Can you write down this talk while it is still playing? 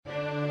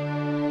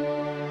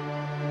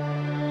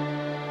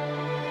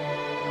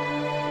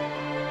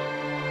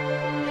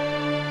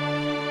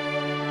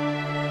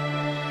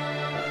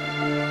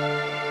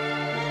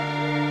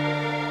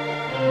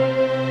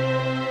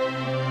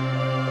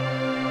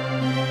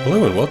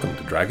Hello and welcome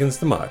to Dragon's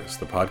Demise,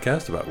 the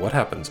podcast about what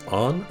happens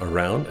on,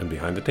 around, and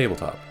behind the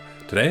tabletop.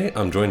 Today,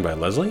 I'm joined by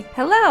Leslie.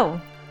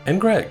 Hello. And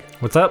Greg.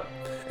 What's up?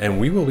 And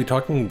we will be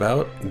talking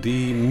about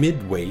the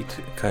mid-weight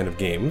kind of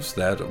games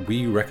that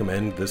we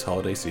recommend this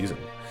holiday season.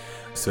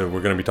 So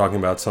we're going to be talking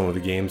about some of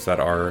the games that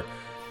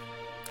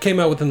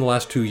came out within the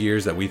last 2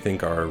 years that we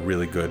think are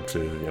really good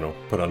to,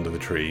 put under the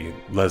tree.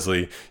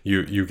 Leslie,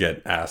 you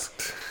get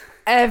asked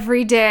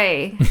Every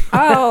day.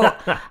 Oh,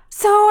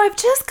 so I've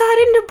just got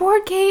into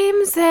board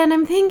games and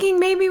I'm thinking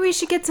maybe we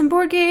should get some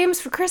board games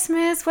for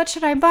Christmas. What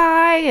should I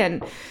buy?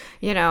 And,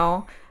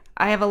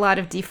 I have a lot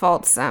of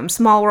defaults.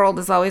 Small World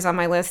is always on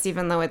my list,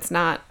 even though it's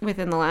not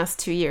within the last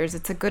 2 years.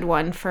 It's a good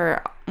one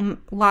for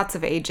lots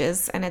of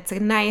ages. And it's a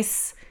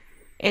nice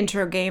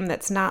intro game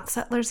that's not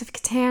Settlers of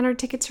Catan or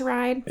Ticket to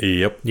Ride.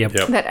 Yep.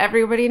 That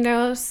everybody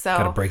knows. So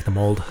Gotta break the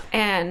mold.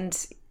 And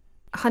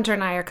Hunter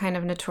and I are kind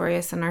of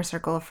notorious in our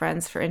circle of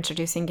friends for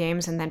introducing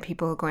games and then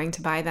people going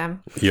to buy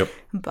them. Yep.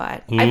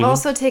 But I've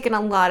also taken a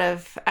lot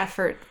of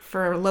effort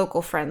for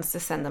local friends to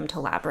send them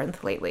to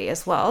Labyrinth lately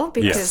as well,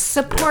 because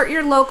support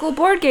your local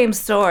board game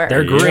store.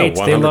 They're great.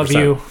 They love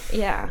you.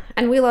 Yeah.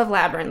 And we love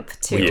Labyrinth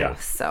too. Yeah.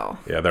 So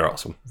Yeah, they're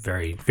awesome.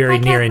 Very, very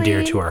Hi, near and dear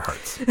Kathleen. to our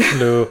hearts.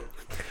 Hello.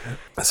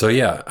 So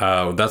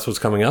that's what's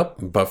coming up.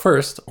 But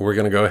first, we're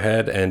going to go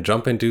ahead and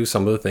jump into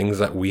some of the things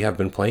that we have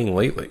been playing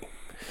lately.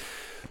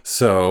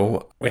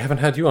 So we haven't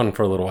had you on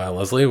for a little while,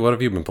 Leslie. What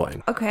have you been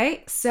playing?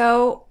 okay,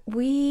 so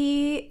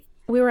we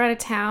were out of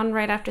town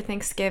right after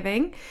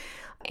Thanksgiving,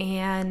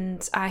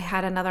 and I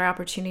had another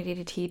opportunity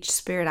to teach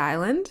Spirit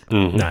Island.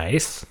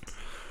 Nice.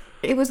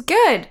 It was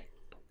good.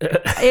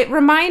 It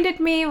reminded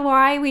me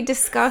why we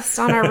discussed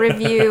on our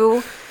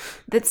review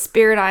that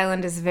Spirit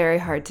Island is very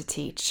hard to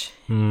teach.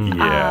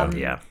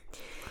 Yeah.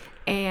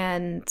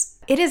 And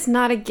it is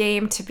not a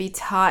game to be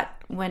taught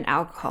when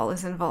alcohol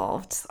is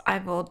involved. I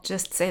will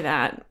just say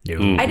that.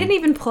 No. I didn't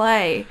even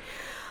play.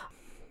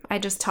 I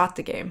just taught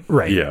the game.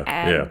 Right. Yeah.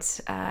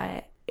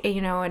 And,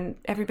 and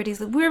everybody's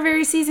like, we're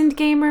very seasoned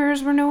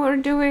gamers. We know what we're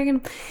doing.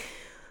 And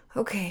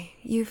okay,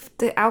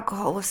 the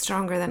alcohol was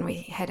stronger than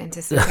we had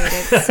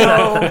anticipated.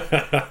 So,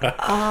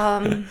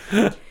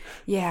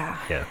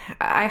 yeah.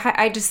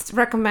 I just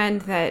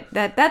recommend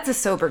that's a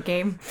sober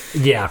game.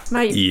 Yeah.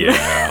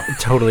 Yeah.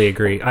 Totally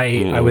agree.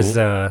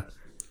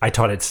 I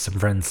taught it to some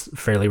friends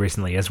fairly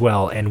recently as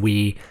well, and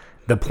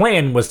the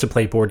plan was to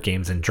play board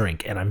games and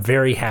drink, and I'm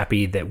very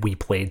happy that we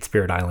played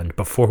Spirit Island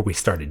before we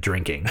started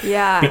drinking.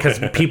 Yeah. Because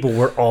people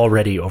were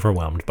already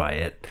overwhelmed by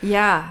it.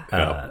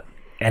 Yeah.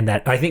 And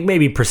that, I think,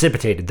 maybe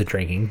precipitated the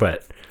drinking,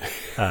 but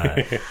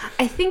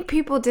I think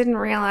people didn't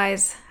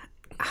realize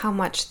how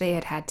much they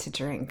had to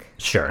drink.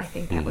 Sure. I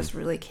think that was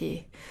really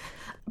key.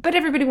 But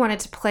everybody wanted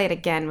to play it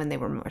again when they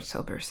were more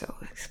sober, so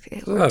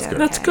it worked That's out good.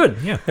 That's okay. good,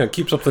 yeah. Yeah, it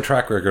keeps up the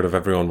track record of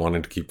everyone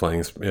wanting to keep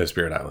playing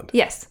Spirit Island.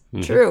 Yes,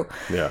 true.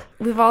 Yeah.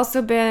 We've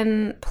also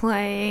been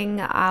playing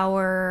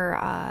our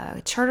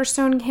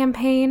Charterstone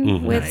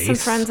campaign with some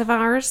Nice. friends of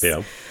ours.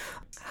 Yeah.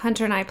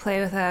 Hunter and I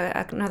play with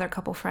another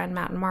couple friend,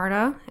 Matt and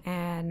Marta,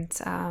 and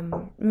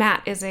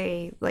Matt is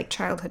a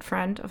childhood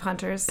friend of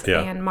Hunter's,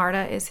 Yeah. and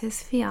Marta is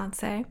his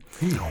fiance,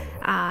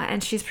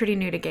 and she's pretty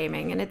new to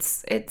gaming, and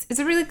it's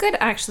a really good,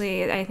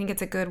 actually. I think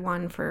it's a good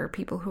one for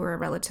people who are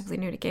relatively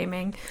new to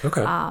gaming.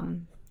 Okay.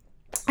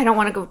 I don't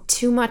want to go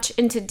too much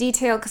into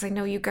detail because I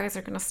know you guys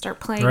are going to start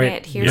playing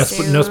it here Yes,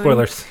 soon. no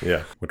spoilers.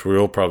 Yeah, which we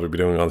will probably be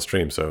doing on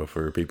stream. So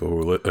for people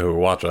who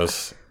watch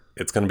us,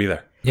 it's going to be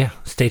there. Yeah,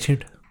 stay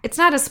tuned. It's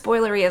not as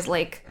spoilery as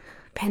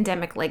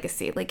Pandemic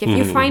Legacy. If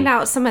you find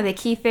out some of the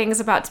key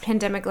things about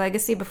Pandemic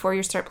Legacy before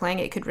you start playing,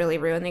 it could really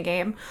ruin the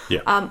game.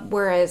 Yeah.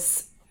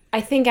 Whereas I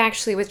think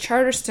actually with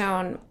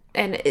Charterstone,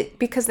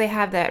 because they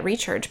have that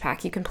recharge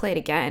pack, you can play it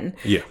again.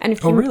 Yeah. And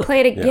if you really? play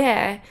it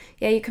again,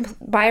 you can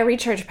buy a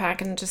recharge pack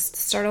and just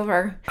start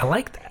over. I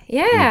like that.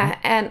 Yeah.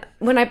 And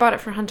when I bought it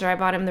for Hunter, I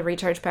bought him the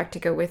recharge pack to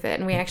go with it.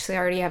 And we actually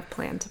already have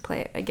planned to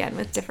play it again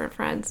with different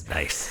friends.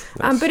 Nice.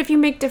 But if you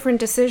make different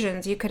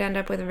decisions, you could end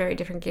up with a very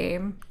different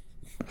game.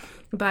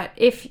 But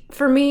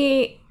for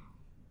me,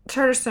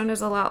 Charterstone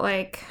is a lot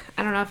like,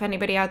 I don't know if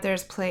anybody out there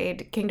has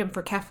played Kingdom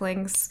for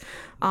Keflings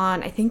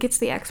on, I think it's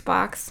the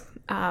Xbox,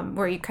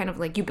 where you kind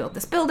of you build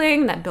this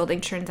building, that building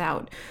turns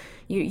out,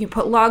 you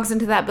put logs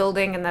into that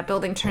building, and that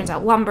building turns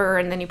out lumber,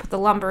 and then you put the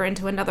lumber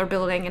into another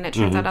building, and it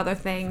turns out other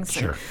things.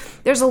 Sure. And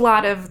there's a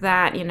lot of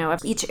that,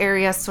 each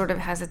area sort of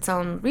has its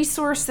own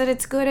resource that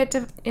it's good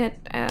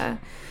at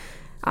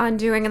on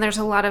doing, and there's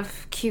a lot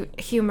of cute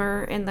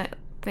humor in the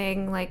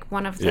thing.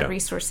 One of the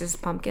resources,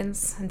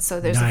 pumpkins, and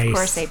so there's Nice. of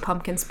course a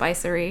pumpkin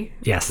spicery.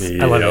 Yes,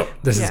 I love Yep. it.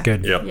 This is Yeah.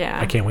 good. Yep. Yeah.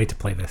 I can't wait to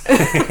play this.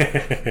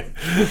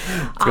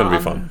 It's going to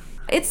be fun.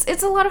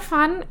 It's a lot of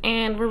fun,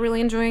 and we're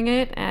really enjoying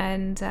it,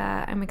 and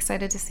I'm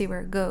excited to see where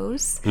it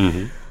goes.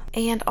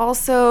 And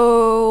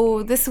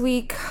also this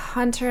week,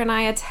 Hunter and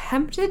I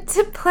attempted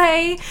to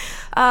play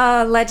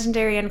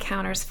Legendary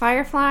Encounters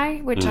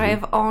Firefly, which I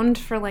have owned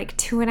for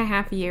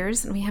 2.5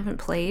 years, and we haven't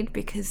played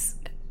because,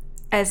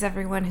 as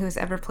everyone who's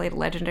ever played a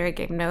Legendary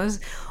game knows,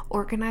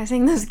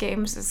 organizing those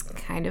games is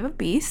kind of a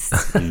beast.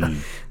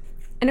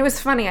 And it was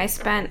funny. I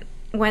spent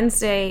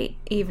Wednesday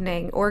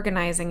evening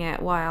organizing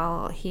it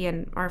while he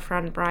and our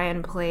friend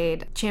Brian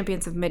played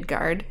Champions of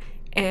Midgard.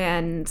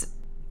 And,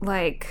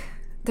 like,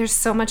 there's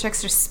so much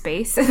extra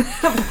space in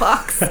the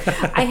box.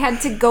 I had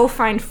to go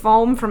find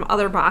foam from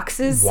other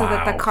boxes so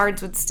that the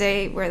cards would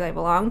stay where they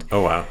belonged.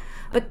 Oh, wow.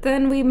 But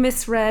then we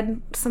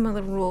misread some of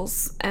the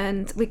rules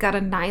and we got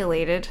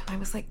annihilated. I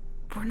was like,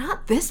 we're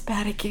not this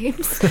bad at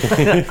games.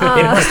 It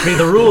must be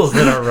the rules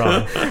that are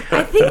wrong.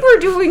 I think we're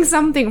doing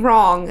something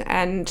wrong.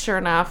 And sure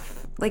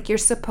enough, like, you're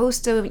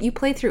supposed to, you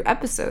play through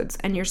episodes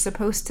and you're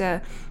supposed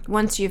to,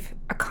 once you've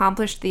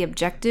accomplished the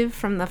objective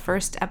from the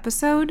first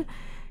episode,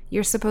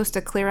 you're supposed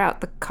to clear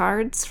out the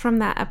cards from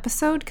that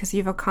episode because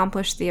you've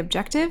accomplished the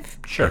objective.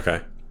 Sure.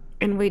 Okay.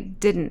 And we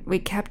didn't. We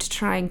kept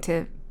trying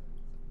to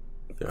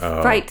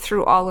fight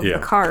through all of the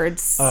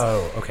cards.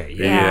 Oh, okay.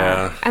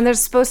 Yeah. And there's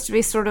supposed to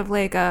be sort of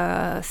like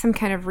some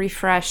kind of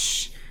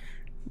refresh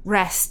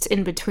rest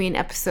in between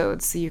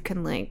episodes so you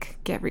can, like,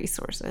 get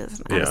resources.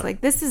 And I was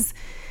like, this is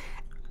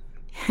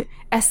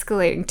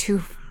escalating too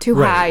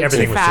high,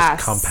 Everything too was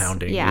fast. just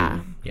compounding. Yeah.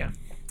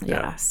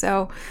 Yeah.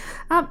 So,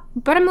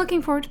 but I'm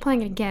looking forward to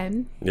playing it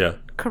again. Yeah.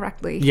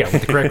 Correctly. Yeah,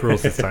 with the correct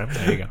rules this time.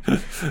 There you go.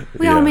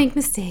 We all make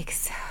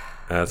mistakes.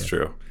 That's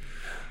true.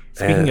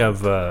 Speaking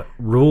of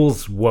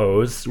rules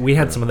woes, we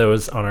had some of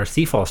those on our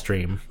Seafall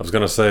stream. I was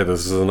going to say,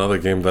 this is another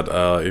game that,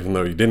 even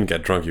though you didn't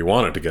get drunk, you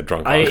wanted to get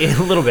drunk on.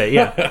 A little bit,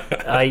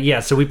 yeah.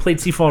 So we played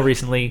Seafall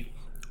recently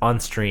on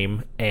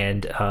stream,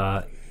 and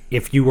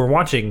if you were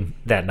watching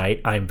that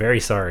night, I'm very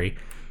sorry,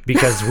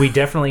 because we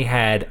definitely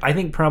had, I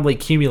think probably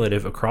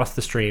cumulative across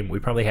the stream, we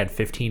probably had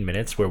 15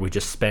 minutes where we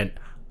just spent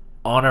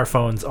on our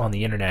phones on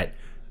the internet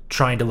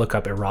trying to look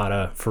up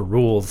errata for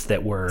rules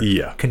that were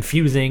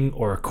confusing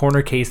or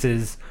corner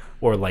cases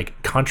or,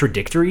 like,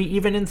 contradictory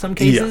even in some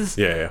cases.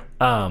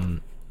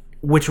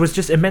 Which was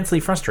just immensely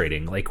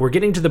frustrating. Like, we're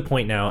getting to the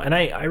point now, and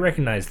I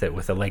recognize that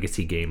with a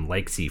legacy game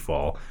like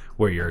Seafall,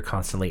 where you're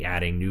constantly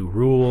adding new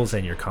rules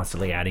and you're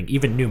constantly adding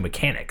even new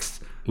mechanics,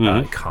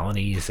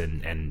 colonies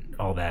and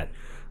all that.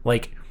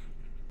 Like,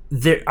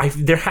 there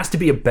has to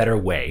be a better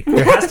way.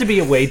 There has to be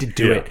a way to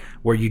do it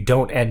where you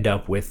don't end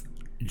up with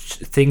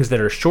things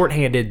that are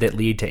shorthanded that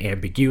lead to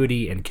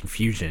ambiguity and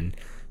confusion,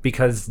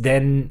 because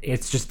then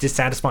it's just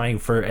dissatisfying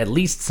for at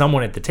least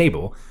someone at the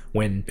table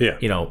when,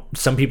 you know,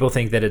 some people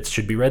think that it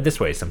should be read this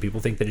way, some people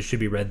think that it should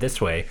be read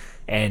this way,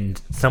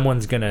 and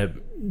someone's going to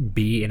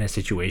be in a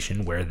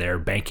situation where they're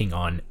banking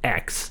on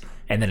X,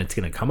 and then it's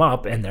going to come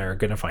up, and they're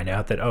going to find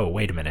out that, oh,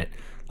 wait a minute,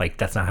 like,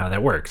 that's not how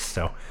that works.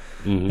 So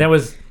it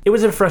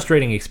was a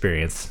frustrating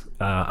experience.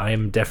 I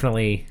am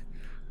definitely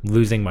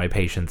losing my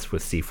patience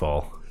with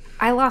Seafall.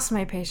 I lost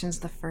my patience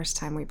the first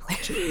time we played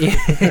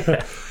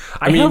it.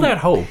 I held out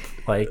hope.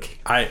 Like,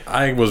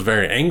 I was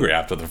very angry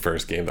after the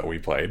first game that we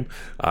played.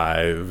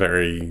 I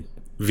very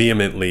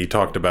vehemently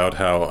talked about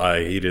how I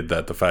hated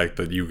that the fact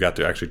that you got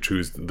to actually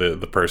choose the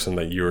person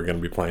that you were going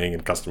to be playing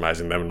and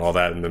customizing them and all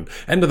that, and then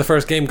end of the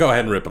first game, go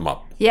ahead and rip them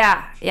up.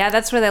 Yeah,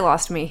 that's where they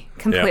lost me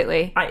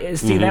completely. I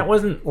see. That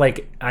wasn't,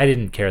 like, I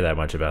didn't care that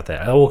much about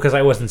that. Oh, well, because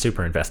I wasn't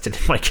super invested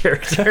in my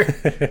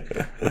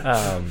character.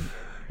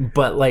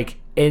 But, like,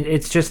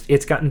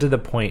 it's gotten to the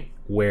point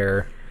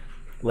where,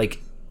 like,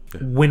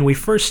 when we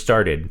first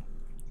started,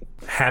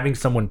 having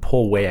someone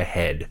pull way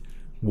ahead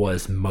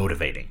was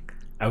motivating.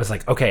 I was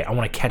like, okay, I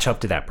want to catch up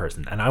to that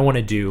person, and I want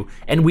to do,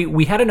 and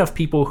we had enough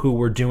people who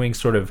were doing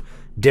sort of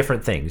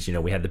different things. You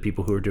know, we had the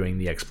people who were doing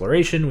the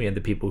exploration, we had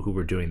the people who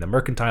were doing the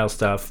mercantile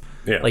stuff.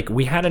 Like,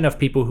 we had enough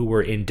people who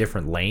were in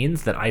different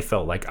lanes that I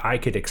felt like I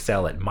could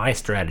excel at my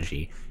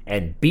strategy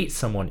and beat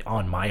someone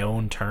on my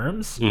own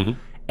terms.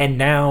 And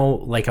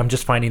now, like, I'm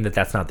just finding that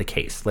that's not the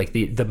case. Like,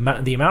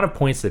 the amount of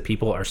points that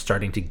people are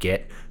starting to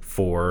get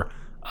for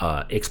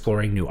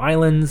exploring new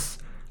islands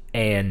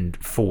and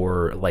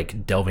for,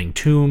 like, delving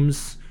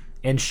tombs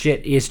and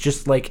shit is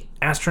just, like,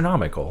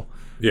 astronomical.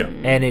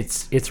 And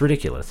it's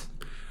ridiculous.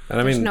 And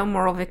I There's mean, no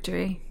moral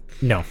victory.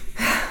 No.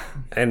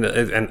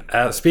 And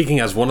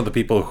speaking as one of the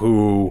people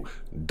who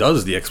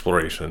does the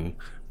exploration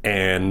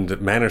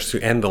and managed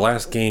to end the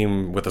last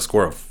game with a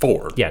score of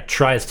 4. Yeah,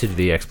 tries to do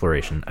the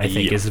exploration, I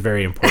think, is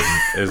very important.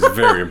 Is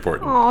very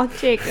important. Oh,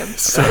 Jacob.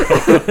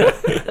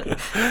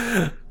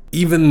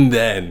 Even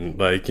then,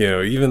 like, you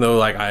know, even though,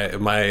 like,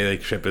 my,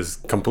 like, ship is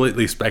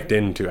completely spec'd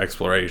into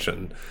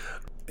exploration,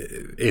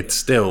 it's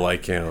still,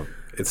 like, you know,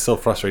 it still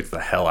frustrates the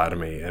hell out of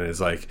me. And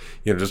it's like,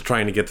 you know, just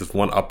trying to get this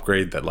one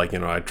upgrade that, like, you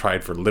know, I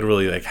tried for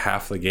literally like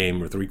half the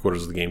game or 3/4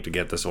 of the game to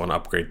get this one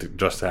upgrade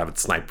just to have it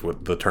sniped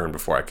with the turn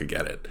before I could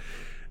get it.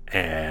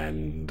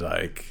 And,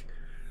 like,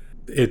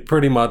 it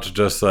pretty much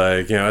just,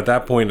 like, you know, at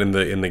that point in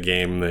the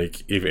game,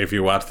 like, if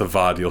you watch the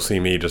VOD, you'll see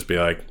me just be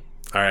like,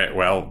 all right,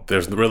 well,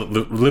 there's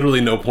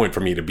literally no point for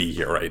me to be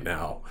here right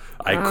now.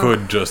 I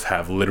could just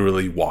have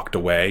literally walked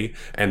away,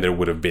 and there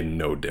would have been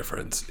no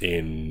difference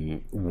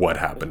in what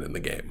happened in the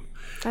game.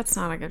 That's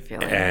not a good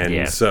feeling.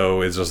 And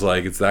so it's just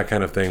like, it's that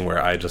kind of thing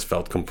where I just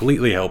felt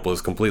completely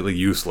helpless, completely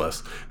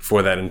useless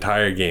for that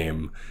entire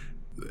game.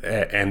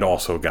 and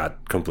also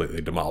got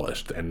completely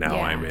demolished. And now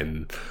Yeah. I'm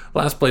in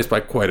last place by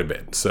quite a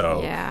bit.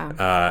 So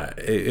Yeah.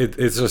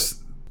 it's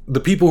just the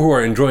people who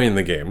are enjoying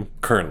the game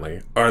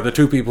currently are the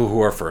two people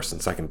who are first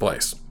and second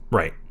place.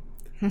 Right.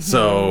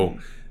 So,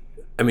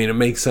 I mean, it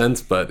makes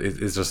sense, but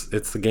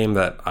it's the game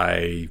that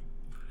I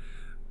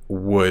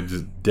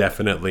would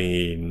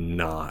definitely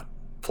not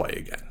play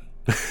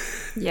again.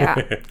 Yeah.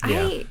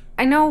 Yeah.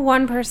 I know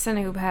one person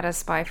who had a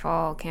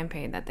Spyfall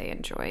campaign that they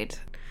enjoyed,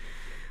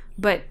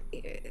 but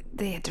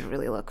they had to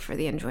really look for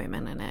the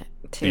enjoyment in it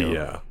too.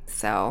 Yeah.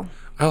 So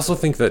I also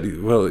think that,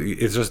 well,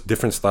 it's just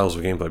different styles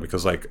of gameplay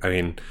because, like, I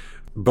mean,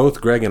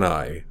 both Greg and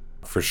I,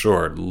 for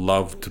sure,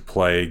 love to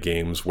play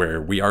games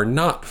where we are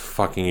not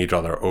fucking each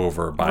other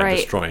over by Right.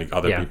 destroying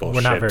other Yeah, people's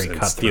we're not ships very and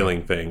cutthroat.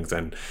 stealing things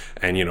and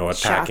you know,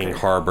 attacking Shocker.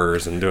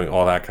 harbors and doing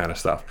all that kind of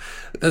stuff.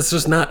 That's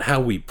just not how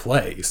we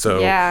play. So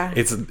Yeah.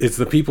 it's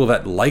the people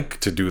that like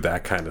to do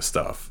that kind of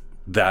stuff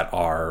that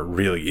are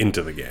really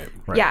into the game.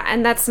 yeah,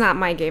 and that's not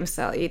my game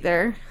style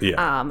either. Yeah.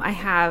 I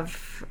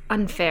have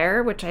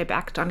Unfair, which I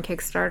backed on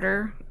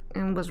Kickstarter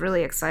and was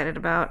really excited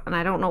about, and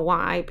I don't know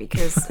why,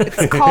 because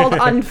it's called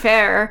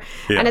Unfair,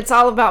 Yeah. and it's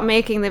all about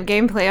making the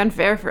gameplay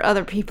unfair for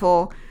other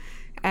people.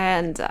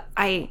 And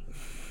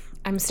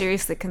I'm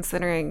seriously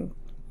considering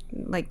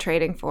like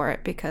trading for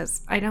it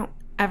because I don't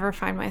ever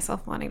find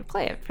myself wanting to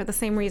play it for the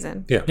same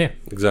reason. Yeah. Yeah.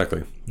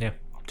 Exactly. Yeah,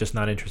 just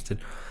not interested.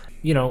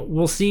 You know,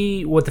 we'll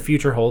see what the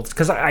future holds.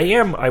 Because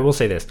I will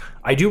say this,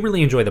 I do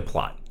really enjoy the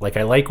plot. Like,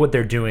 I like what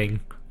they're doing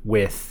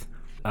with,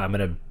 I'm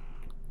going to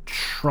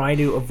try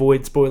to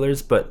avoid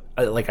spoilers, but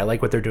I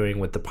like what they're doing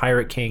with the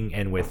Pirate King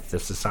and with the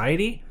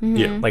Society.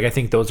 Yeah. Like, I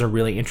think those are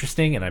really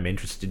interesting, and I'm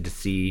interested to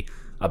see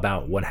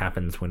about what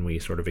happens when we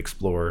sort of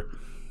explore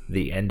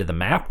the end of the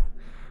map.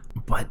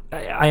 But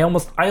I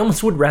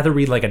almost would rather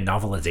read like a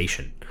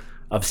novelization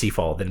of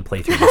Seafall than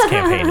play through this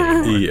campaign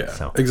anymore. Yeah,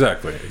 So,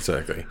 exactly.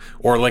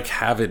 Or like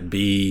have it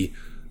be.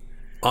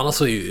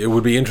 Honestly, it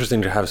would be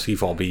interesting to have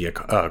Seafall be a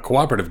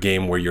cooperative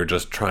game where you're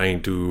just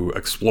trying to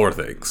explore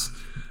things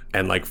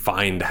and like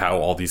find how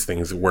all these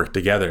things work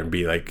together and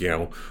be like, you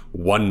know,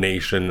 one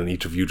nation and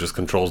each of you just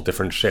controls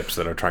different ships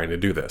that are trying to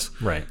do this.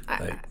 right.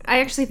 I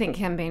actually think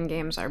campaign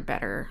games are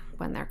better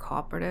when they're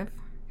cooperative.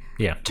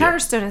 Yeah.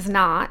 Charterstone is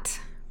not,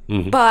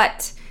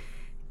 but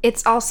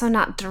it's also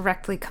not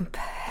directly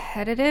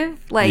competitive.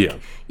 Like, Yeah.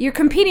 you're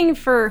competing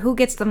for who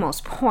gets the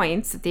most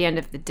points at the end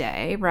of the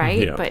day,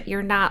 right? Yeah. But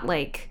you're not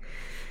like,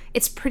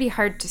 it's pretty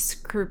hard to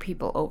screw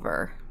people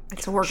over.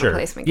 It's a worker Sure.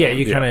 placement Yeah,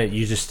 game.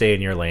 you just stay in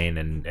your lane,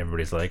 and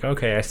everybody's like,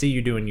 okay, I see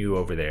you doing you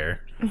over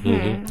there.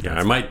 Yeah,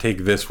 I might take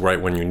this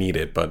right when you need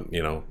it, but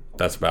you know,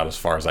 that's about as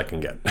far as I can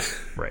get.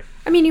 Right.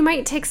 I mean, you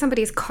might take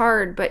somebody's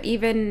card, but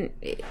even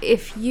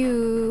if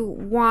you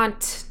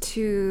want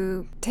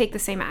to take the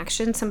same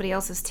action somebody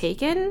else has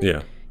taken,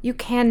 Yeah. you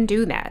can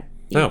do that.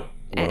 Oh,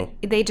 And well.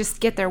 they just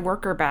get their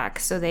worker back,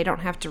 so they don't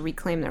have to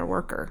reclaim their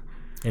worker.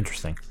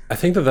 Interesting. I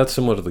think that's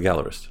similar to the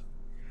Gallerist.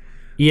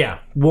 Yeah.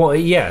 Well,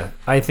 yeah.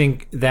 I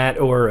think that,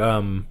 or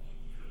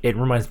it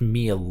reminds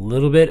me a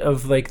little bit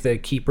of like the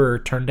keeper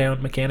turn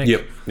down mechanic.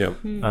 Yep.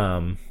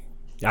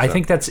 I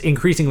think that's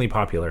increasingly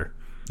popular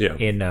Yeah.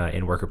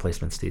 in worker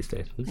placements these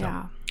days. So.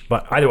 Yeah.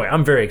 But either way,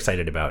 I'm very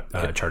excited about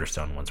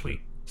Charterstone once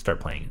we start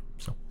playing it.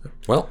 So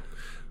Well,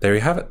 there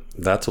you have it.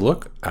 That's a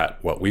look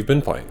at what we've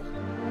been playing.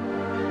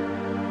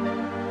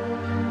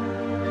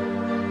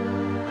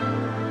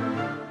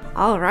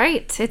 All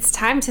right, it's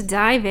time to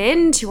dive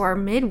into our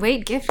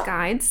midweight gift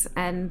guides,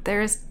 and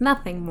there's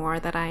nothing more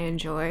that I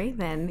enjoy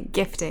than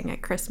gifting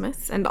at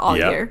Christmas and all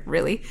Yep. year,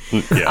 really.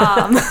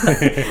 Yeah.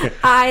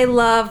 I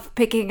love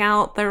picking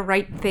out the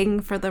right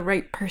thing for the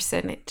right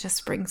person. It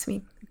just brings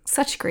me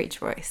such great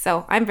joy.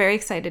 So I'm very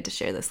excited to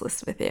share this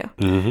list with you.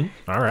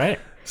 all right.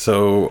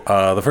 So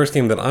the first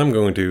game that I'm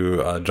going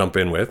to jump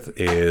in with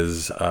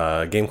is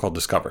a game called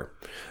Discover.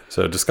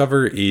 So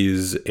Discover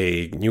is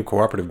a new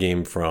cooperative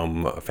game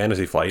from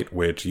Fantasy Flight,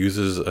 which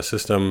uses a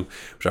system,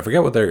 which I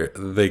forget what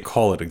they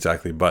call it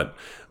exactly, but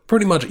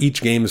pretty much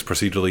each game is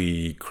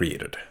procedurally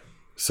created.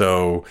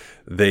 So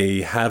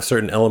they have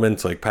certain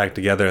elements like packed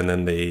together, and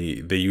then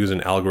they use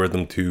an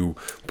algorithm to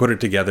put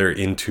it together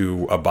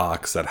into a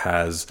box that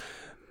has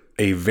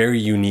a very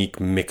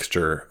unique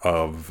mixture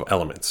of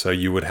elements. So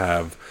you would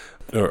have,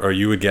 or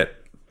you would get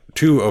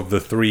two of the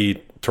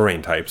three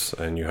terrain types,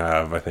 and you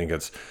have, I think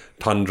it's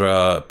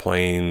tundra,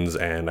 plains,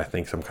 and I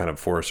think some kind of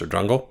forest or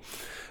jungle.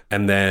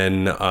 And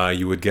then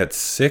you would get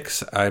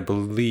 6, I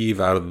believe,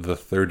 out of the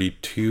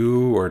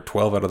 32 or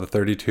 12 out of the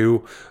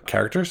 32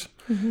 characters.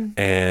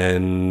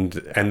 And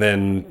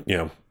then, you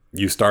know,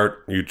 you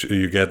start,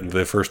 you get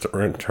the first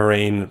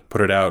terrain,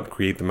 put it out,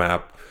 create the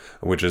map,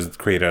 which is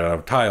created out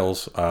of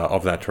tiles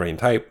of that terrain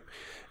type.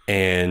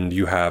 And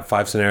you have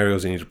 5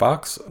 scenarios in each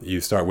box. You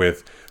start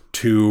with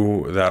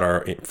 2 that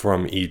are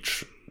from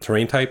each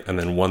terrain type, and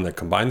then 1 that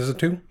combines the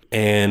 2.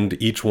 And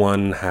each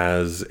one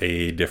has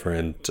a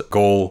different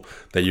goal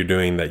that you're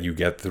doing that you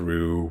get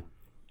through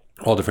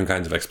all different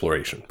kinds of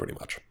exploration, pretty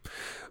much.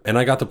 And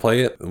I got to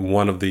play it,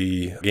 one of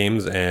the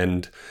games,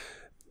 and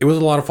it was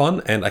a lot of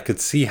fun, and I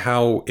could see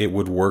how it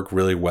would work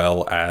really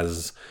well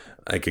as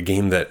like a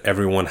game that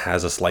everyone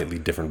has a slightly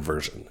different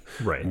version,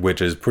 Right.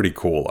 Which is pretty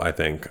cool, I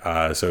think.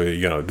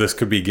 So this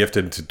could be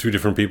gifted to two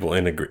different people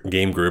in a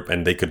game group,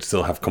 and they could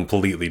still have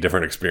completely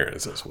different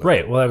experiences with it.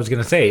 Right. Well, I was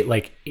going to say,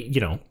 like,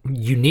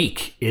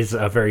 unique is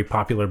a very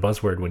popular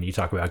buzzword when you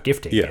talk about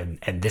gifting. Yeah.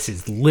 And this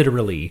is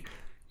literally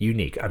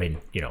unique. I mean,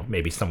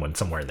 maybe someone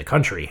somewhere in the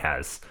country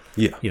has,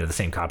 the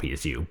same copy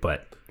as you,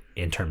 but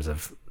in terms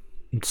of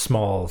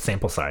small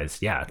sample size,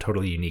 yeah,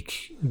 totally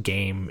unique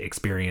game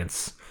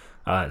experience.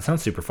 It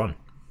sounds super fun.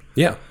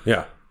 Yeah.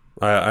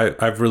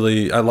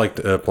 I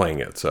liked playing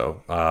it,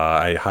 so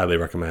I highly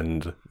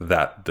recommend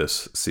that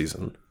this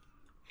season.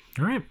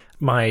 All right.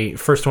 My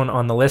first one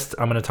on the list,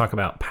 I'm going to talk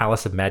about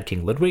Palace of Mad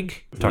King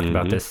Ludwig. We've talked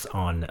about this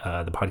on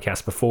the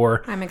podcast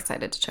before. I'm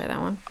excited to try that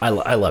one. I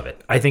love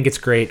it. I think it's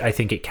great. I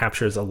think it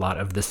captures a lot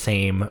of the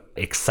same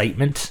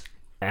excitement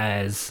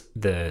as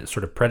the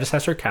sort of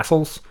predecessor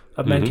Castles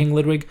of Mad King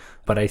Ludwig,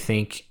 but I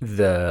think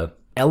the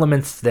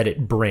elements that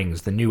it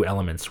brings, the new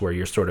elements where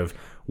you're sort of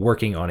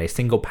working on a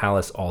single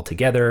palace all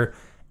together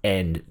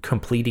and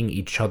completing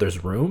each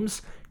other's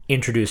rooms,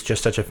 introduce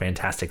just such a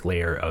fantastic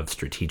layer of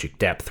strategic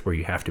depth where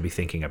you have to be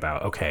thinking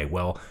about, okay,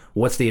 well,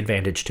 what's the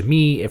advantage to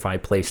me if I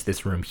place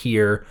this room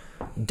here?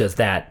 Does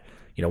that,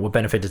 what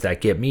benefit does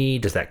that give me?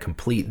 Does that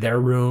complete their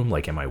room?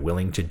 Like, am I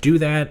willing to do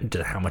that?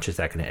 How much is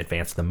that going to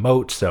advance the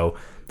moat? So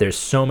there's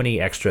so many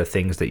extra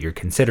things that you're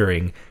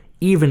considering,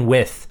 even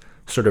with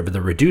sort of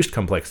the reduced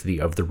complexity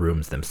of the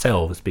rooms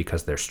themselves,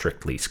 because they're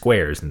strictly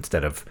squares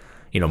instead of,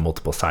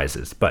 multiple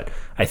sizes. But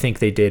I think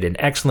they did an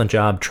excellent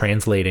job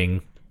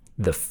translating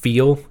the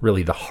feel,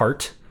 really the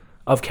heart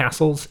of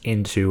Castles,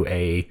 into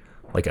a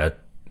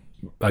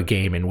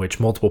game in which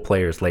multiple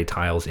players lay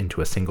tiles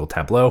into a single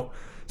tableau.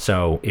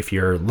 So if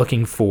you're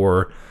looking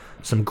for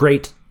some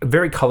great,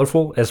 very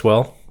colorful as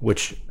well,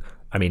 which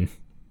I mean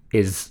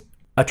is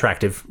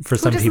attractive for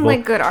some Who doesn't people.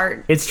 like good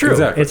art? It's true.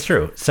 Exactly. It's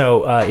true.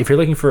 So if you're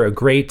looking for a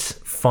great,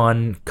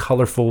 fun,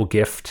 colorful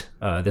gift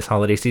this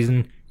holiday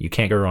season, you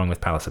can't go wrong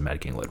with Palace of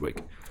Mad King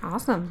Ludwig.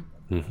 Awesome.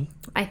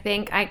 I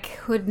think I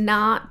could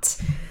not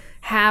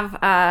have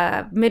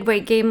a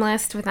midweight game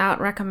list without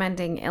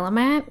recommending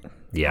Illimat.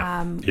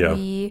 Yeah.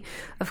 We,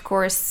 of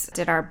course,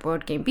 did our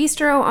board game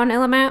bistro on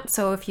Illimat.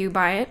 So if you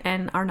buy it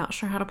and are not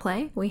sure how to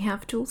play, we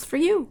have tools for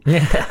you.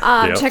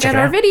 Check out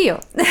our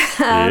video.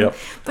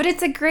 But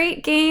it's a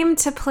great game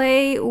to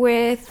play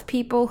with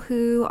people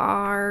who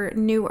are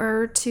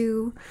newer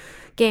to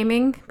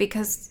gaming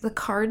because the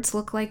cards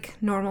look like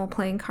normal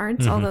playing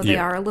cards, although they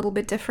are a little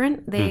bit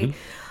different. They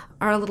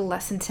are a little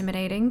less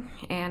intimidating,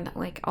 and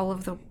like all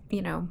of the,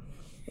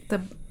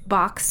 the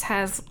box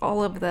has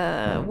all of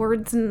the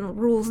words and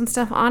rules and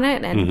stuff on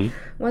it, and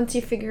once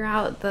you figure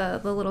out the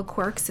little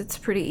quirks, it's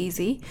pretty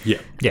easy.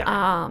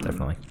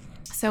 Definitely.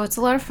 So it's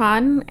a lot of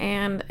fun,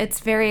 and it's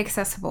very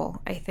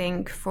accessible, I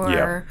think,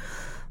 for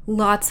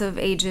lots of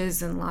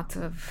ages and lots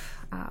of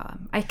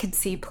I could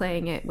see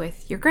playing it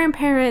with your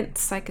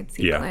grandparents. I could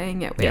see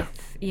playing it with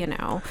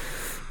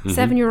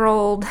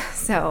 7-year-old.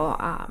 So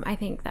I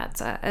think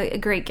that's a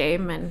great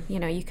game, and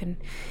you can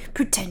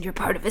pretend you're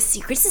part of a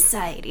secret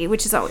society,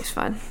 which is always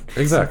fun.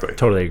 Exactly.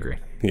 Totally agree.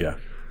 Yeah.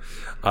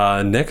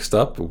 Next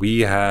up,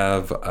 we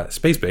have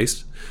Space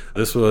Based.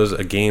 This was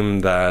a game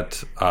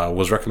that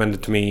was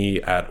recommended to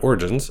me at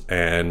Origins,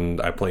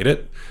 and I played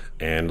it,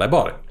 and I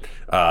bought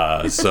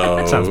it.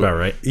 So Sounds about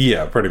right.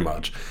 Yeah, pretty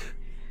much.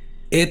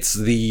 It's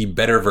the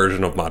better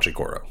version of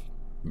Machikoro,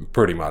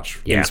 pretty much,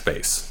 in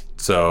space.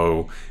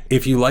 So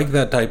if you like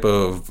that type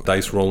of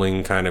dice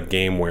rolling kind of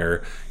game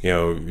where,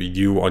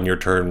 you on your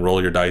turn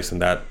roll your dice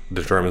and that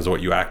determines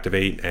what you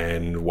activate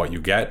and what you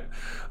get,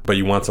 but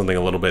you want something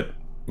a little bit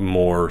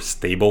more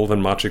stable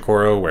than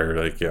Machikoro,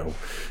 where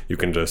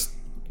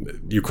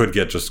you could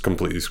get just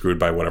completely screwed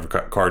by whatever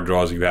card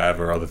draws you have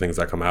or other things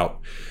that come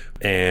out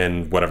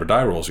and whatever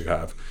die rolls you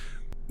have.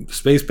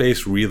 Space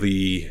Base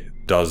really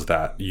does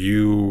that.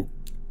 You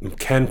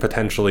can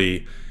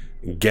potentially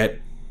get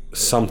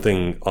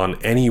something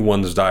on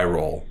anyone's die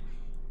roll,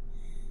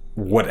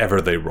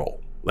 whatever they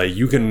roll. Like,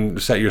 you can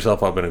set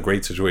yourself up in a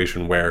great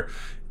situation where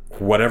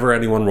whatever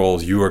anyone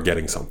rolls, you are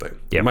getting something.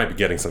 You might be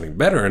getting something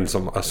better in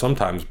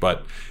sometimes,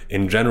 but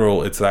in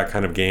general, it's that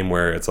kind of game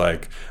where it's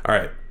like, all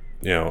right,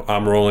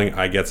 I'm rolling,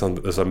 I get some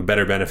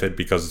better benefit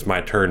because it's my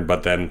turn,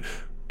 but then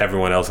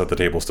everyone else at the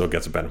table still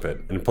gets a benefit.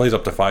 And it plays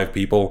up to 5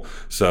 people,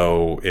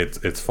 so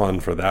it's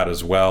fun for that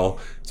as well.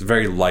 It's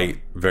very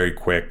light, very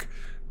quick,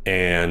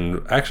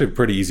 and actually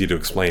pretty easy to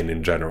explain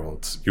in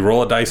general. You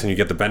roll a dice and you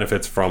get the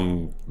benefits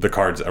from the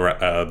cards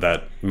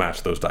that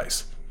match those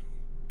dice.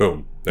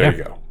 Boom. There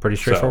you go. Pretty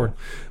straightforward.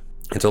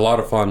 So, it's a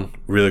lot of fun,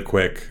 really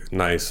quick,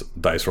 nice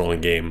dice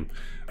rolling game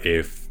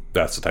if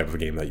that's the type of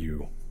game that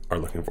you are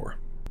looking for.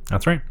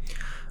 That's right.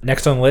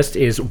 Next on the list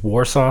is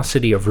Warsaw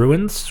City of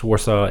Ruins.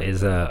 Warsaw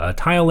is a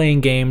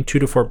tile-laying game, 2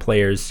 to 4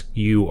 players.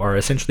 You are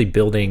essentially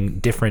building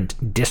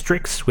different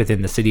districts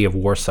within the city of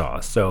Warsaw.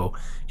 So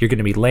you're going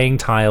to be laying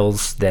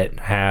tiles that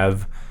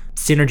have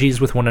synergies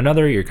with one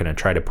another. You're going to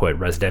try to put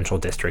residential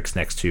districts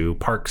next to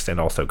parks and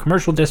also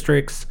commercial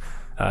districts.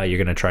 You're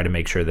going to try to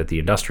make sure that the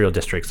industrial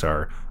districts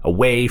are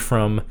away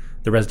from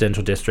the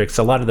residential districts.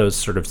 A lot of those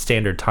sort of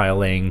standard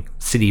tiling,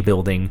 city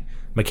building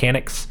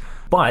mechanics.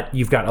 But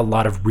you've got a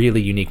lot of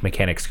really unique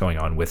mechanics going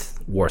on with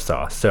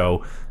Warsaw.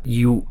 So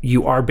you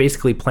are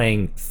basically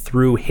playing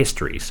through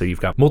history. So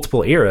you've got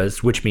multiple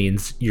eras, which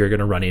means you're going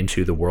to run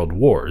into the world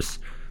wars.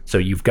 So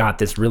you've got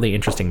this really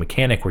interesting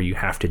mechanic where you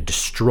have to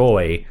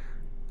destroy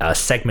a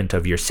segment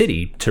of your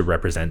city to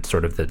represent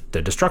sort of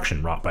the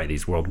destruction wrought by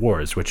these world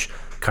wars, which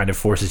kind of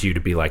forces you to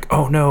be like,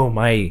 oh no,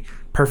 my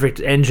perfect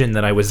engine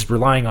that I was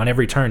relying on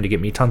every turn to get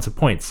me tons of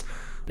points.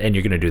 And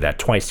you're going to do that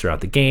twice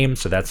throughout the game.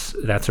 So that's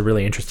a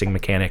really interesting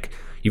mechanic.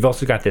 You've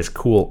also got this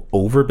cool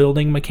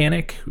overbuilding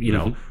mechanic. You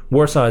know,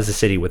 Warsaw is a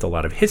city with a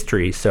lot of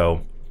history.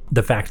 So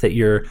the fact that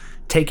you're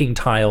taking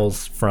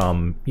tiles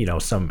from, you know,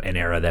 an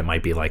era that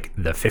might be like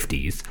the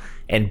 50s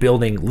and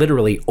building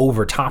literally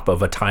over top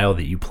of a tile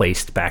that you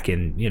placed back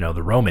in, you know,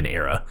 the Roman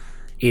era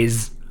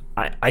is,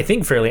 I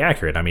think, fairly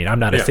accurate. I mean, I'm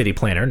not a city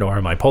planner, nor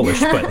am I Polish,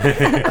 but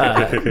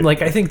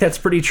I think that's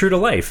pretty true to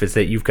life, is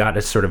that you've got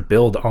to sort of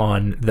build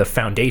on the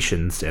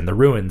foundations and the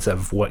ruins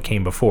of what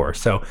came before.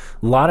 So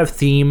a lot of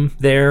theme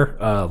there,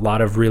 a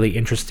lot of really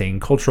interesting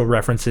cultural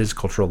references,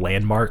 cultural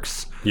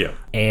landmarks. Yeah.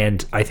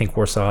 And I think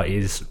Warsaw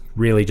is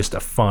really just a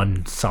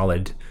fun,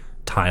 solid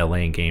tile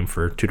laying game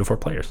for 2 to 4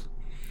 players.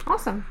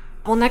 Awesome.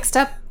 Well, next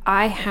up,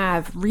 I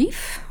have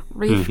Reef.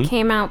 Reef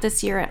came out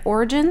this year at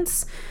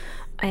Origins.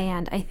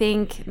 And I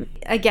think,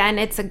 again,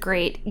 it's a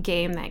great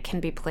game that can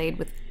be played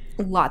with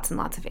lots and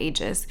lots of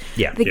ages.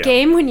 Yeah. The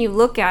game, when you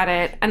look at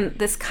it, and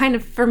this kind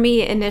of, for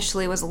me,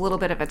 initially was a little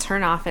bit of a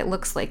turnoff. It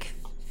looks like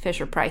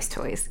Fisher-Price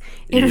toys.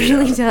 It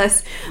really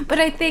does. But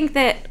I think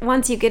that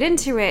once you get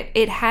into it,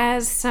 it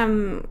has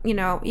some, you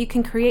know, you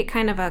can create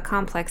kind of a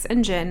complex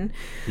engine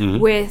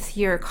with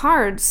your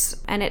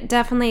cards, and it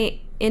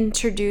definitely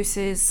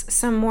introduces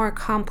some more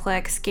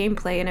complex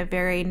gameplay in a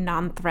very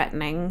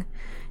non-threatening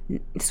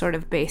sort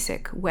of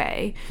basic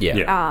way.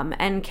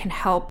 And can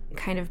help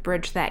kind of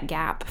bridge that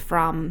gap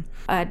from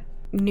a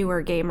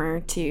newer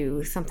gamer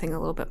to something a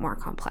little bit more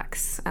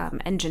complex,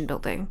 engine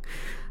building.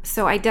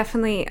 So I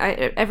definitely,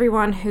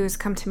 everyone who's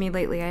come to me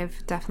lately,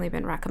 I've definitely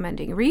been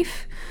recommending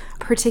Reef,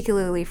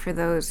 particularly for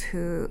those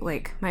who,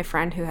 like my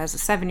friend who has a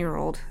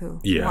 7-year-old who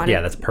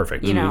wanted, that's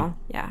perfect. You know,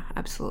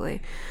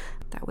 absolutely.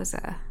 That was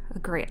a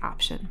great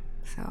option.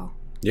 So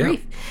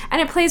Reef. And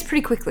it plays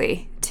pretty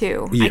quickly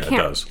too. Yeah, it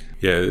does.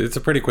 Yeah, it's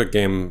a pretty quick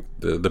game.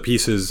 The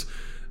pieces,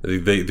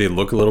 they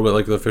look a little bit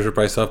like the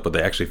Fisher-Price stuff, but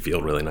they actually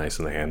feel really nice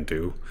in the hand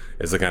too.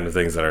 It's the kind of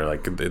things that are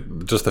like,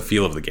 just the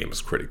feel of the game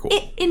is pretty cool.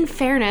 In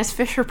fairness,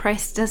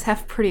 Fisher-Price does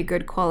have pretty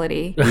good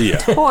quality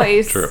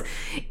toys. True.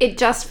 It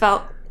just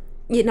felt,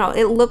 you know,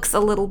 it looks a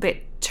little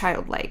bit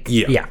childlike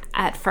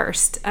at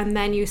first, and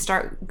then you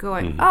start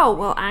going, oh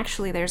well,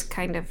 actually there's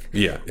kind of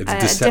it's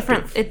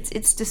deceptive.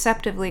 It's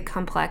deceptively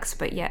complex,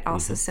 but yet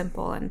also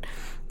simple, and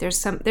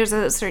there's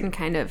a certain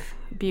kind of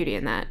beauty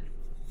in that.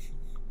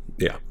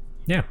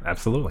 Yeah,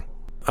 absolutely.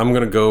 I'm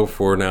gonna go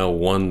for now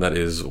one that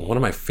is one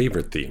of my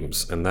favorite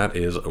themes, and that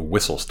is a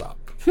Whistle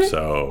Stop.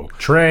 So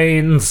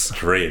trains,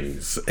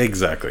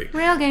 exactly.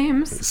 Rail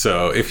games.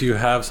 So if you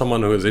have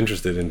someone who is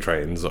interested in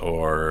trains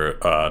or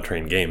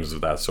train games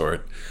of that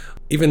sort,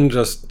 even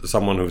just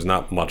someone who's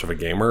not much of a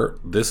gamer,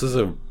 this is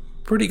a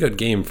pretty good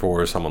game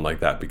for someone like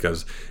that,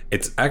 because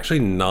it's actually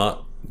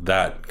not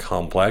that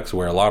complex,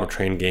 where a lot of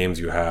train games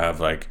you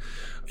have, like,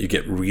 you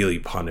get really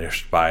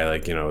punished by,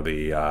 like, you know,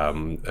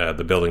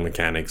 the building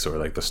mechanics or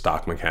like the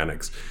stock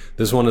mechanics.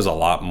 This one is a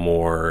lot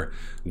more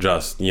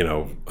just, you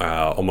know,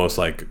 almost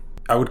like,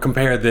 I would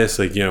compare this,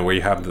 like, you know, where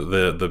you have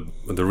the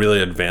really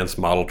advanced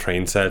model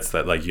train sets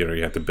that, like, you know,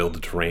 you have to build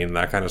the terrain and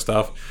that kind of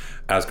stuff,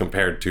 as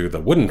compared to the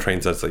wooden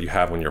train sets that you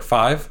have when you're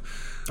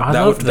 5.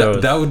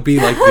 That would be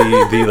like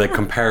the like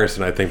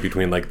comparison, I think,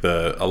 between like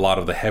a lot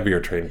of the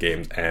heavier train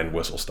games and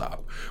Whistle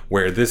Stop,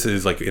 where this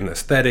is like an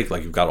aesthetic,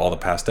 like you've got all the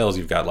pastels,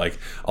 you've got like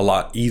a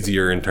lot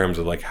easier in terms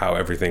of like how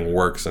everything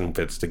works and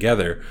fits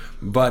together,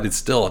 but it's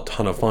still a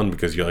ton of fun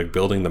because you're like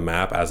building the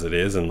map as it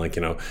is, and like,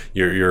 you know,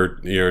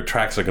 your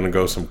tracks are going to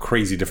go some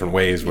crazy different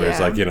ways, where it's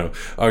like, you know,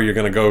 oh, you're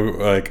going to go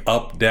like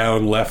up,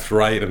 down, left,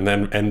 right, and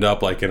then end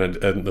up like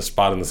in the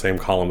spot in the same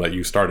column that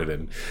you started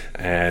in,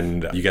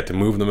 and you get to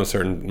move them a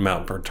certain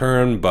amount per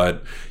turn,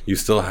 but you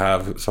still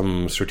have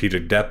some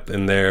strategic depth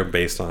in there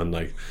based on,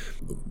 like,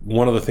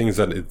 one of the things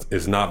that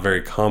is not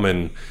very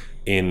common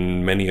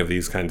in many of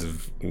these kinds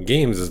of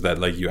games is that,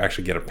 like, you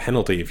actually get a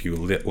penalty if you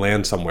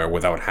land somewhere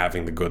without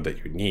having the good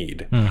that you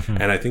need.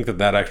 And I think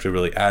that actually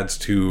really adds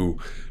to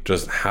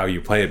just how you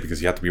play it,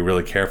 because you have to be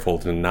really careful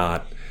to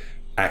not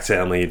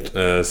accidentally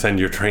send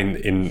your train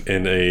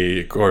in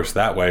a course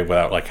that way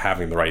without like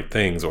having the right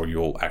things, or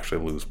you'll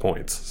actually lose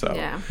points. So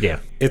yeah,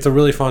 it's a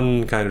really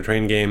fun kind of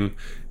train game,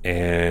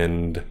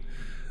 and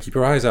keep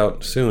your eyes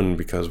out soon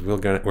because we're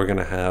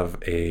gonna have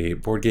a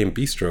board game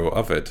bistro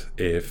of it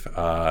if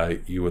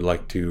you would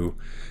like to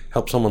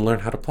help someone learn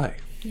how to play.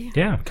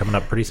 Yeah, coming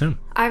up pretty soon.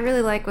 I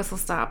really like Whistle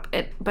Stop,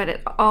 but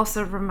it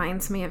also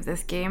reminds me of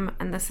this game,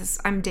 and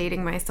I'm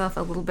dating myself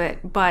a little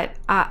bit, but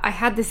I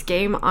had this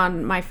game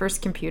on my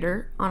first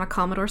computer on a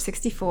Commodore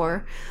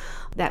 64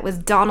 that was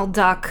Donald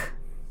Duck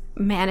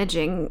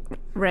managing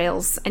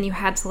rails, and you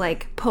had to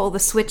like pull the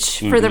switch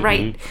for the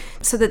right,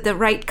 so that the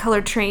right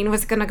colored train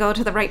was going to go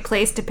to the right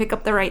place to pick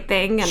up the right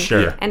thing, and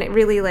Sure. and it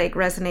really like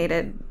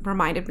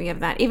reminded me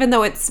of that, even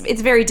though it's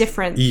very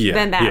different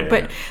than that,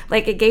 but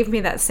like it gave me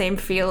that same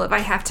feel of I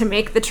have to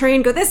make the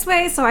train go this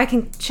way so I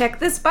can check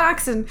this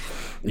box, and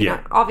you know,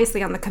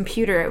 obviously on the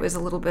computer it was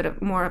a little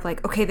bit more of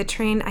like, okay, the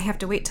train, I have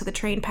to wait till the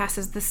train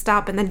passes the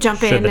stop and then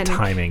jump in, The and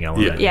timing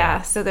element.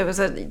 yeah, so there was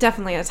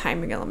definitely a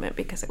timing element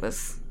because it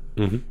was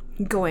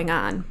going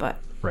on, but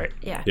Right.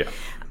 yeah.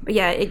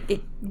 Yeah.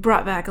 It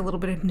brought back a little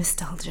bit of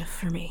nostalgia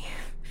for me.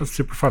 That's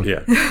super fun.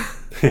 Yeah.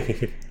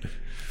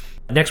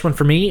 Next one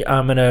for me,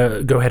 I'm going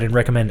to go ahead and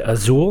recommend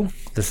Azul.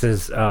 This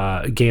is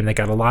a game that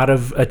got a lot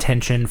of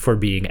attention for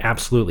being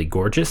absolutely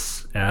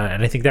gorgeous,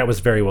 and I think that was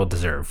very well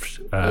deserved.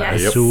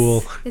 Yes.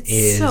 Azul It's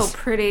is so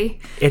pretty.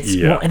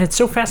 and it's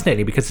so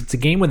fascinating because it's a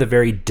game with a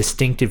very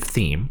distinctive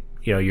theme.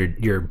 You know,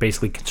 you're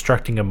basically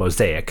constructing a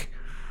mosaic,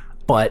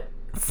 but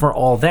for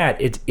all that,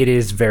 it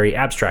is very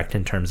abstract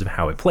in terms of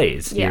how it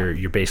plays. Yeah.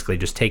 You're basically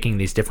just taking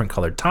these different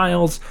colored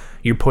tiles,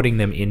 you're putting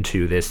them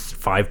into this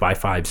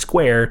 5x5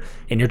 square,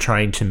 and you're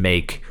trying to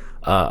make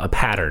a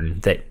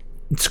pattern that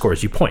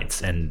scores you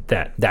points, and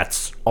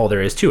that's all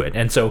there is to it.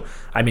 And so,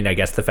 I mean, I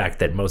guess the fact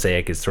that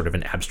mosaic is sort of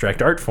an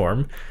abstract art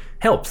form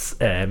helps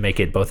make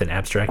it both an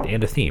abstract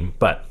and a theme.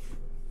 But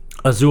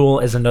Azul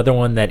is another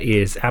one that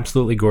is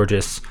absolutely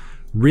gorgeous,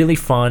 really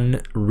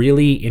fun,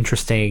 really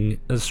interesting,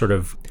 sort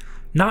of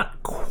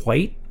not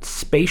quite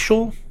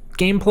spatial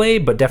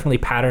gameplay, but definitely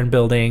pattern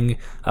building.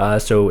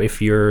 So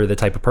if you're the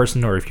type of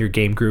person, or if your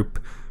game group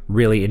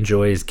really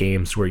enjoys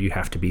games where you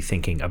have to be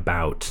thinking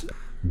about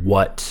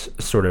what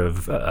sort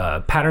of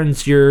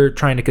patterns you're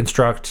trying to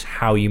construct,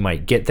 how you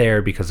might get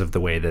there because of the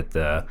way that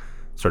the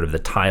sort of the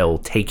tile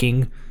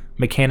taking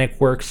mechanic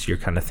works, you're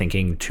kind of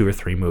thinking 2 or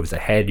 3 moves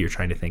ahead. You're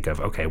trying to think of,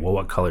 okay, well,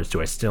 what colors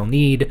do I still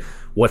need?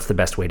 What's the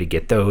best way to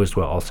get those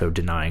while also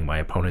denying my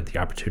opponent the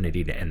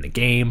opportunity to end the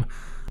game?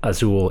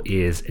 Azul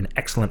is an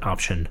excellent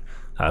option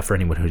for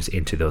anyone who's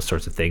into those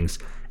sorts of things.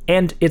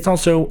 And it's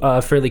also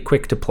fairly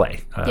quick to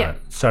play.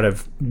 Sort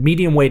of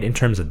medium weight in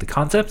terms of the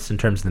concepts, in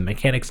terms of the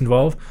mechanics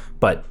involved,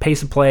 but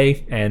pace of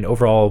play and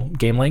overall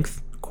game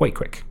length, quite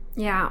quick.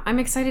 Yeah, I'm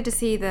excited to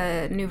see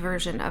the new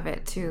version of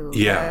it too.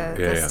 Yeah,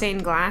 the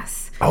stained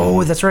glass.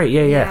 Oh, that's right.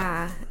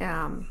 Yeah.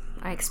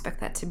 I expect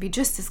that to be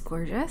just as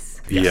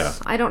gorgeous. Yeah.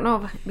 I don't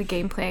know the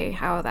gameplay,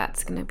 how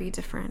that's going to be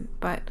different,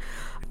 but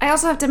I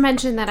also have to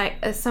mention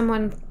that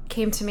someone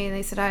came to me and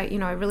they said,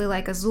 I really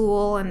like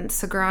Azul and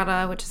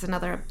Sagrada, which is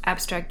another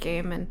abstract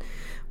game, and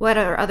what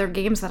are other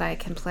games that I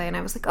can play? And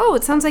I was like, oh,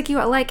 it sounds like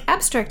you like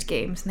abstract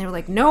games. And they were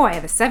like, no, I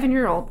have a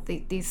 7-year-old.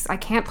 I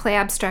can't play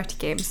abstract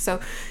games. So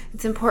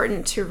it's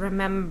important to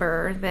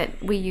remember that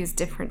we use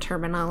different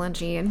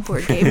terminology in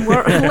board game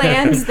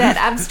lands, that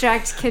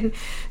abstract can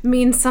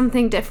mean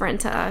something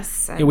different to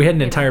us. And, We had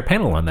an entire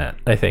panel on that,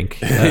 I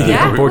think.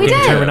 Yeah, board we game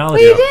did.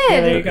 terminology. We did.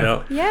 Yeah, there you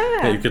go.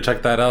 Yeah. You can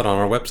check that out on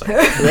our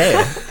website.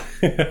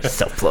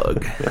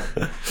 Self-plug.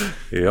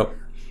 Yep.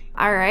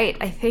 All right,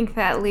 I think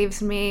that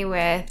leaves me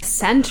with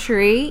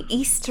Century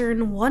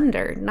Eastern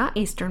Wonder, not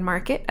Eastern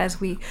Market,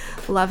 as we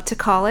love to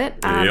call it.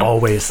 Yep.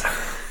 Always.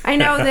 I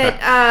know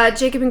that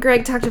Jacob and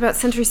Greg talked about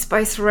Century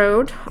Spice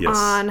Road Yes.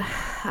 on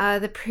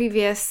the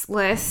previous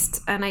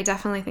list, and I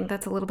definitely think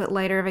that's a little bit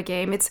lighter of a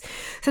game.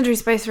 Century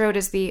Spice Road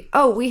is we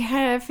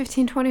have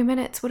 15-20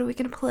 minutes, what are we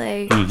going to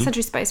play?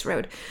 Century Spice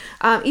Road.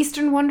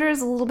 Eastern Wonder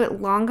is a little bit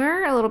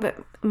longer, a little bit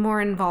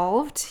more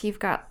involved. You've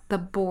got the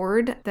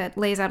board that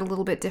lays out a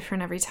little bit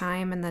different every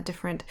time, and the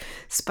different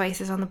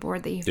spices on the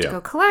board that you have to go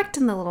collect,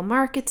 and the little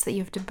markets that you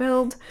have to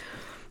build.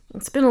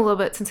 It's been a little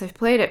bit since I've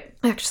played it,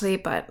 actually,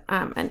 but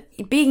and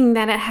being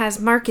that it has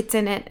markets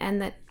in it,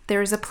 and that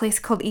there's a place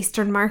called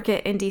Eastern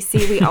Market in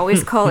DC, we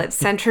always call it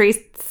Century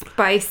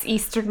Spice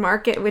Eastern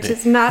Market, which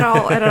is not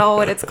at all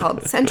what it's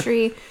called.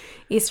 Century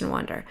Eastern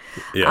Wonder.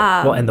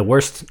 Yeah. Well, and the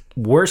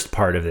worst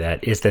part of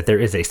that is that there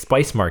is a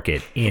spice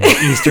market in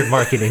Eastern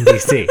Market in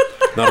DC.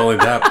 Not only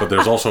that, but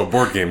there's also a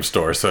board game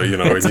store. So, when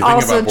you think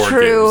also about board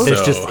true.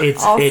 games.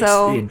 It's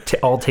So. it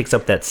all takes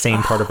up that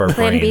same part of our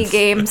Plan B brains.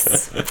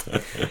 games.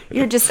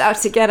 You're just out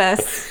to get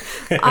us.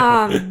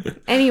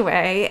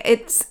 Anyway,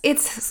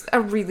 it's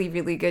a really,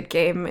 really good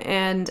game,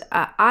 and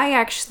I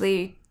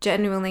actually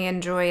genuinely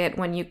enjoy it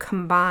when you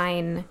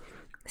combine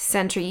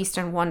Century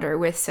Eastern Wonder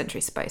with Century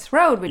Spice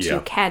Road, which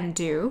you can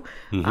do,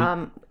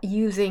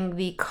 using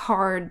the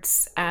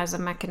cards as a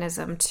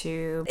mechanism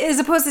to, as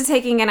opposed to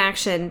taking an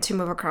action to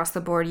move across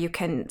the board, you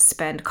can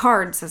spend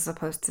cards as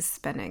opposed to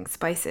spending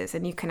spices,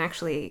 and you can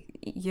actually,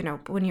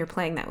 when you're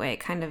playing that way,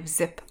 kind of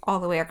zip all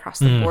the way across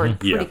the board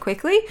pretty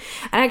quickly.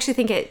 And I actually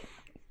think it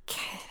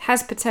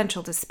has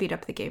potential to speed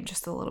up the game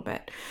just a little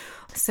bit.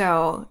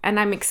 So, and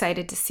I'm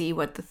excited to see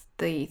what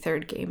the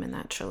third game in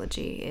that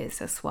trilogy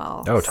is as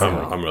well. Oh,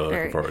 totally. I'm really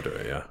looking forward to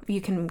it, yeah. You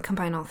can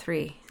combine all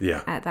three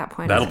at that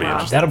point That'll as be well.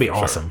 interesting. That'll be For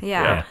awesome. sure.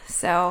 Yeah.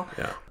 So,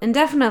 and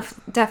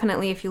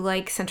definitely if you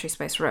like Century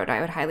Spice Road,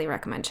 I would highly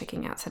recommend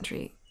checking out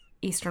Century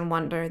Eastern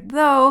Wonder,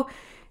 though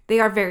they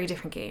are very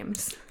different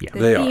games. Yeah.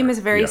 The theme is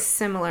very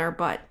similar,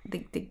 but the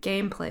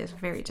gameplay is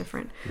very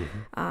different.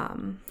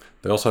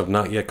 They also have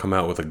not yet come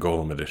out with a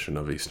Golem edition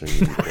of Eastern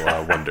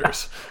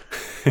Wonders.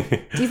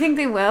 Do you think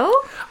they will?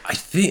 I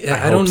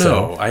don't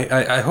know.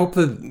 I hope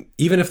that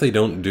even if they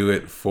don't do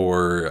it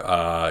for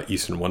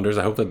Eastern Wonders,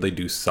 I hope that they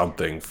do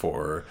something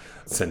for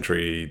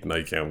Century,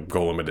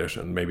 Golem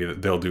edition. Maybe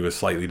they'll do a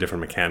slightly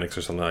different mechanics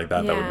or something like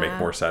that. That would make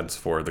more sense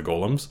for the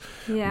golems.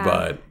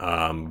 Yeah.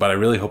 But I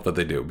really hope that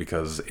they do,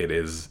 because it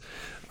is.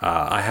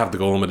 I have the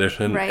Golem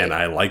edition, and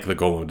I like the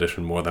Golem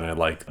edition more than I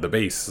like the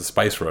base, the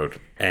Spice Road.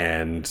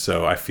 And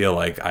so I feel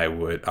like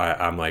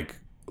I'm like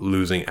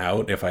losing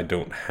out if I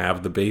don't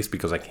have the base,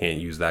 because I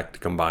can't use that to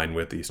combine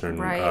with Eastern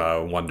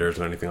Wonders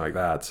or anything like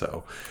that.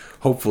 So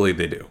hopefully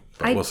they do,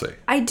 but we'll see.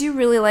 I do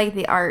really like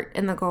the art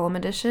in the Golem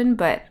edition,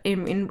 but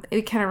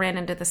it kind of ran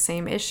into the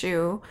same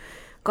issue.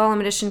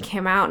 Golem edition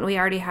came out, and we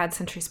already had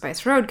Century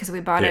Spice Road because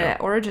we bought it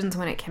at Origins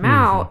when it came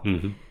out.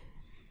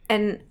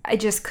 And I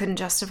just couldn't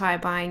justify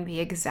buying the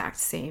exact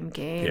same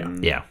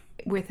game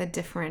with a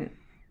different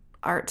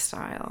art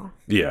style.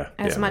 Yeah.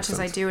 As much as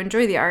I do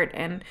enjoy the art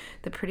and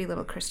the pretty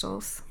little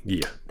crystals that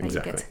you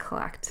exactly. get to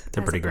collect.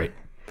 They're pretty great.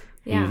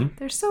 Yeah,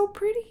 they're so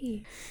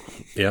pretty.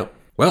 Yep.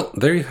 Well,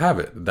 there you have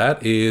it.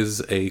 That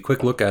is a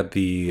quick look at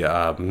the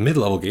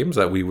mid-level games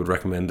that we would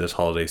recommend this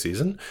holiday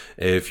season.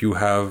 If you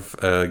have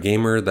a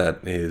gamer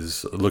that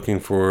is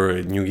looking for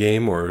a new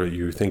game, or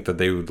you think that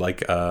they would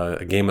like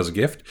a game as a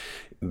gift,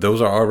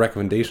 those are our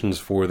recommendations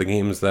for the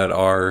games that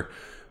are,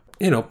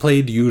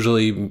 played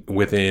usually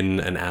within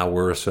an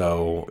hour or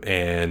so,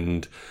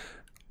 and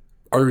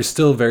are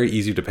still very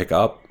easy to pick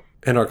up,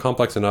 and are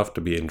complex enough to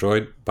be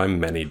enjoyed by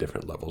many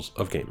different levels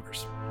of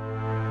gamers.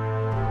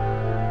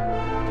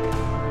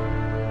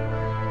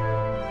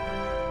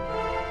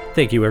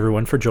 Thank you,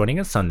 everyone, for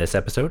joining us on this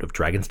episode of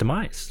Dragon's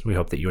Demise. We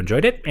hope that you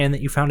enjoyed it and that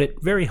you found it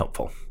very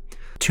helpful.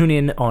 Tune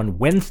in on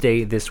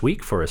Wednesday this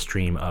week for a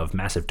stream of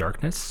Massive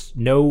Darkness.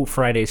 No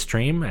Friday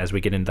stream. As we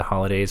get into the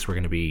holidays, we're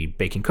going to be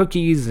baking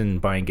cookies and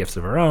buying gifts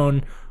of our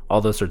own, all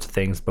those sorts of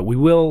things. But we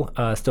will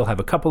still have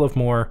a couple of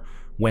more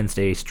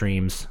Wednesday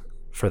streams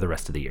for the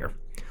rest of the year.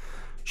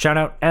 Shout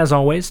out, as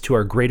always, to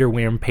our Greater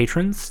Wyrm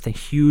patrons. A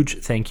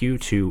huge thank you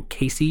to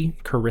Casey,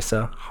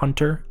 Carissa,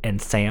 Hunter, and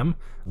Sam.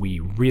 We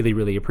really,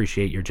 really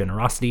appreciate your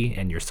generosity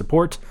and your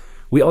support.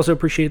 We also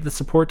appreciate the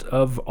support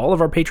of all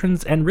of our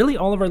patrons and really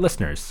all of our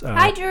listeners.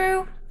 Hi,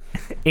 Drew.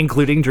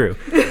 Including Drew.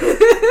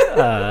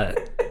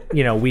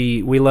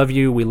 We love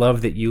you. We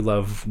love that you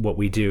love what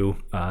we do.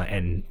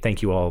 And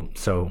thank you all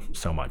so,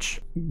 so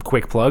much.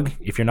 Quick plug,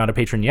 if you're not a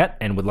patron yet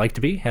and would like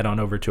to be, head on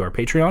over to our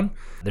Patreon.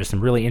 There's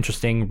some really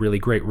interesting, really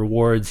great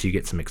rewards. You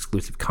get some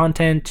exclusive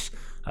content.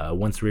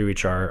 Once we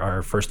reach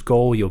our first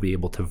goal, you'll be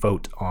able to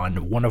vote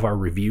on one of our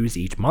reviews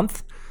each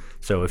month.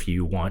 So if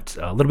you want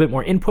a little bit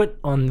more input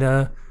on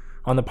the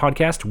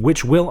podcast,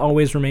 which will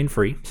always remain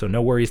free, so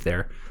no worries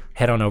there,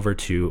 head on over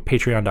to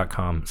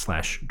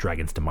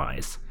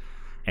patreon.com/dragonsdemise.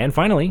 And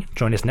finally,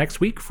 join us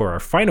next week for our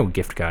final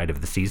gift guide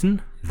of the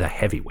season, The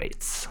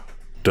Heavyweights.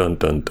 Dun,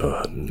 dun,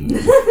 dun.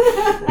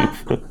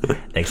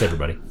 Thanks,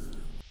 everybody.